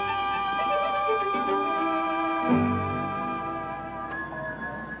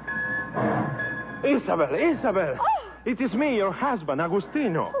 Isabel. Oh. It is me, your husband,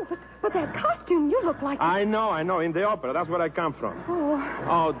 Agustino. Oh, but that costume, you look like... I know, in the opera. That's where I come from.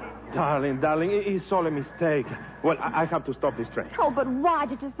 Oh, darling, it's all a mistake. Well, I have to stop this train. Oh, but why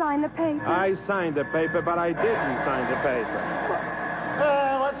did you sign the paper? I signed the paper, but I didn't sign the paper.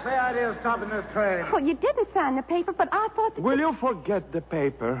 What's the idea of stopping this train? Well, you didn't sign the paper, but I thought that... Will you forget the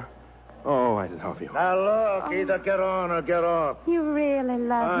paper? Oh, I love you. Now, look, either get on or get off. You really love me.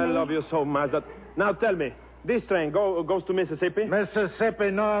 I love you so much that... Now, tell me, this train goes to Mississippi? Mississippi?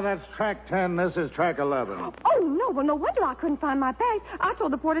 No, that's track 10. This is track 11. Oh, no. Well, no wonder I couldn't find my bag. I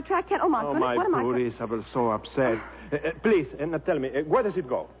told the porter track 10. Oh, my goodness. My what am poor Isabel, so upset. Please, now tell me, where does it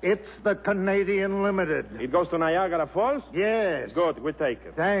go? It's the Canadian Limited. It goes to Niagara Falls? Yes. Good, we take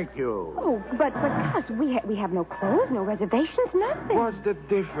it. Thank you. Oh, but Gus, we have no clothes, no reservations, nothing. What's the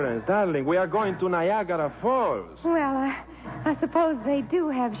difference, darling? We are going to Niagara Falls. Well, I suppose they do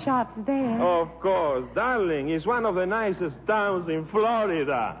have shops there. Of course, darling. It's one of the nicest towns in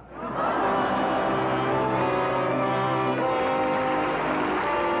Florida.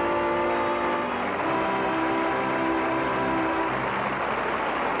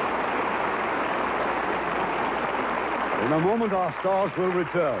 In a moment, our stars will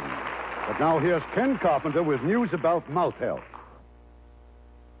return. But now here's Ken Carpenter with news about mouth health.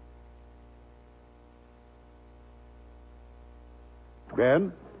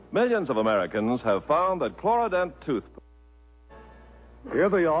 Ken? Millions of Americans have found that Chlorodent toothpaste. Here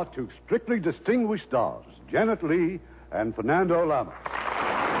they are, two strictly distinguished stars, Janet Leigh and Fernando Lamas.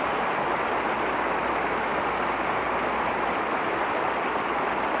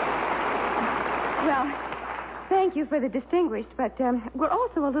 Well, thank you for the distinguished, but we're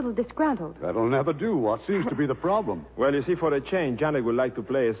also a little disgruntled. That'll never do. What seems to be the problem? Well, you see, for a change, Janet would like to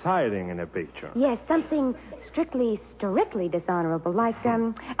play a siding in a picture. Yes, something strictly dishonorable, like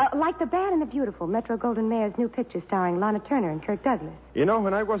The Bad and the Beautiful, Metro-Goldwyn-Mayer's new picture starring Lana Turner and Kirk Douglas. You know,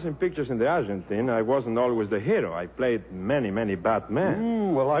 when I was in pictures in the Argentine, I wasn't always the hero. I played many, many bad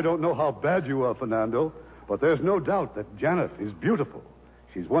men. Well, I don't know how bad you are, Fernando, but there's no doubt that Janet is beautiful.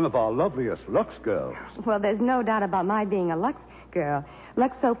 She's one of our loveliest Lux girls. Well, there's no doubt about my being a Lux girl.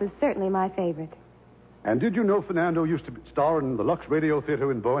 Lux soap is certainly my favorite. And did you know Fernando used to star in the Lux Radio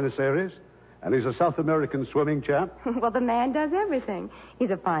Theater in Buenos Aires? And he's a South American swimming chap? Well, the man does everything. He's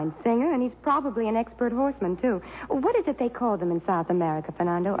a fine singer, and he's probably an expert horseman, too. What is it they call them in South America,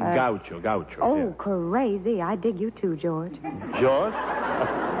 Fernando? Gaucho. Oh, yeah. Crazy. I dig you, too, George. George?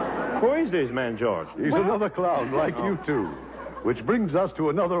 Who is this man, George? He's another clown like you two. Which brings us to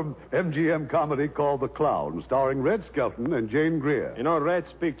another MGM comedy called The Clown, starring Red Skelton and Jane Greer. You know,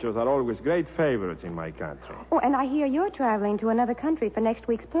 Red's pictures are always great favorites in my country. Oh, and I hear you're traveling to another country for next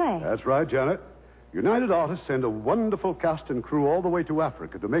week's play. That's right, Janet. United Artists sent a wonderful cast and crew all the way to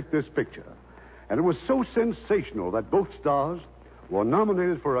Africa to make this picture. And it was so sensational that both stars were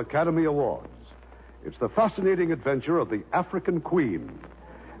nominated for Academy Awards. It's the fascinating adventure of the African Queen.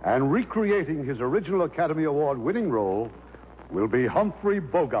 And recreating his original Academy Award-winning role will be Humphrey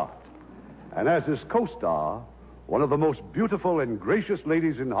Bogart. And as his co-star, one of the most beautiful and gracious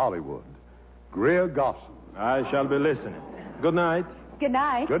ladies in Hollywood, Greer Garson. I shall be listening. Good night. Good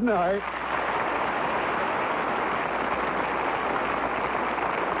night. Good night.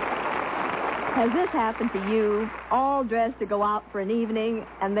 Has this happened to you? All dressed to go out for an evening,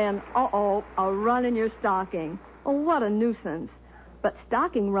 and then, a run in your stocking. Oh, what a nuisance. But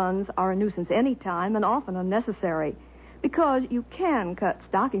stocking runs are a nuisance any time and often unnecessary. Because you can cut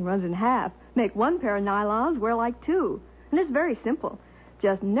stocking runs in half, make one pair of nylons wear like two. And it's very simple.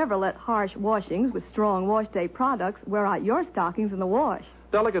 Just never let harsh washings with strong wash day products wear out your stockings in the wash.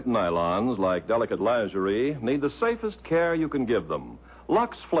 Delicate nylons, like delicate lingerie, need the safest care you can give them.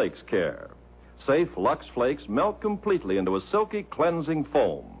 Lux Flakes Care. Safe Lux Flakes melt completely into a silky cleansing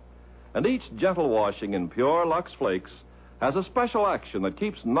foam. And each gentle washing in pure Lux Flakes has a special action that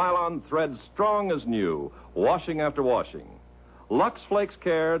keeps nylon threads strong as new, washing after washing. Lux Flakes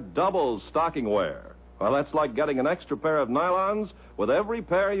Care doubles stocking wear. Well, that's like getting an extra pair of nylons with every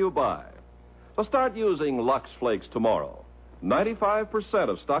pair you buy. So start using Lux Flakes tomorrow. 95%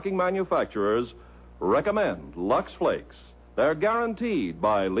 of stocking manufacturers recommend Lux Flakes. They're guaranteed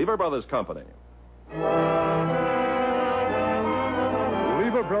by Lever Brothers Company.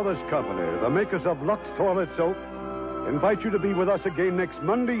 Lever Brothers Company, the makers of Lux Toilet Soap, invite you to be with us again next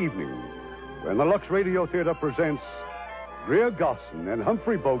Monday evening when the Lux Radio Theater presents Greer Garson and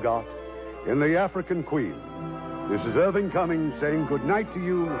Humphrey Bogart in The African Queen. This is Irving Cummings saying good night to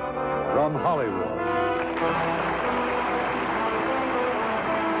you from Hollywood.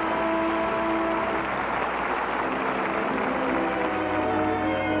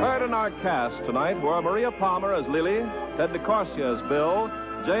 Heard in our cast tonight were Maria Palmer as Lily, Ted DeCorsia as Bill,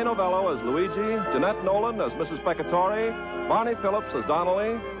 Jay Novello as Luigi, Jeanette Nolan as Mrs. Peccatori, Barney Phillips as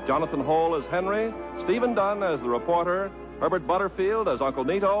Donnelly, Jonathan Hole as Henry, Stephen Dunn as the reporter, Herbert Butterfield as Uncle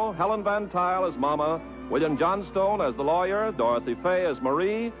Nito, Helen Van Tile as Mama, William Johnstone as the lawyer, Dorothy Fay as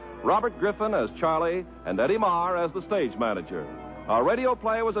Marie, Robert Griffin as Charlie, and Eddie Marr as the stage manager. Our radio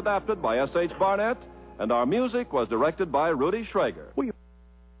play was adapted by S.H. Barnett, and our music was directed by Rudy Schrager.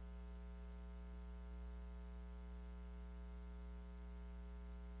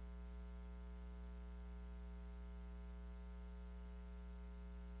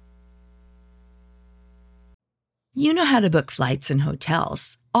 You know how to book flights and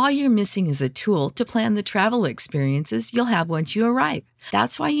hotels. All you're missing is a tool to plan the travel experiences you'll have once you arrive.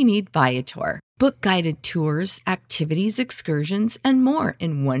 That's why you need Viator. Book guided tours, activities, excursions, and more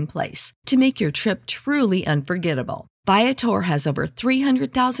in one place to make your trip truly unforgettable. Viator has over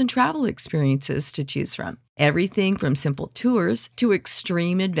 300,000 travel experiences to choose from. Everything from simple tours to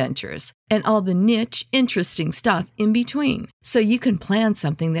extreme adventures and all the niche, interesting stuff in between. So you can plan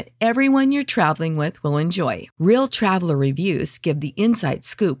something that everyone you're traveling with will enjoy. Real traveler reviews give the inside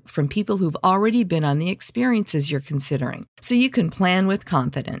scoop from people who've already been on the experiences you're considering. So you can plan with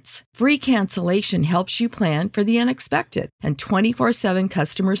confidence. Free cancellation helps you plan for the unexpected. And 24/7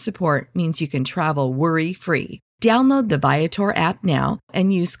 customer support means you can travel worry-free. Download the Viator app now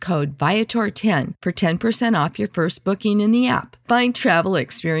and use code Viator10 for 10% off your first booking in the app. Find travel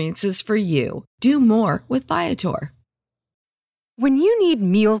experiences for you. Do more with Viator. When you need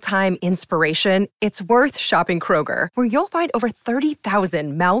mealtime inspiration, it's worth shopping Kroger, where you'll find over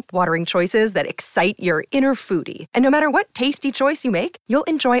 30,000 mouth-watering choices that excite your inner foodie. And no matter what tasty choice you make, you'll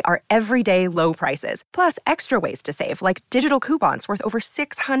enjoy our everyday low prices, plus extra ways to save, like digital coupons worth over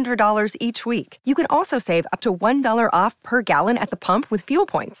 $600 each week. You can also save up to $1 off per gallon at the pump with fuel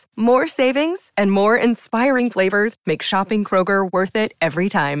points. More savings and more inspiring flavors make shopping Kroger worth it every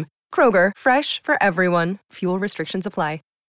time. Kroger, fresh for everyone. Fuel restrictions apply.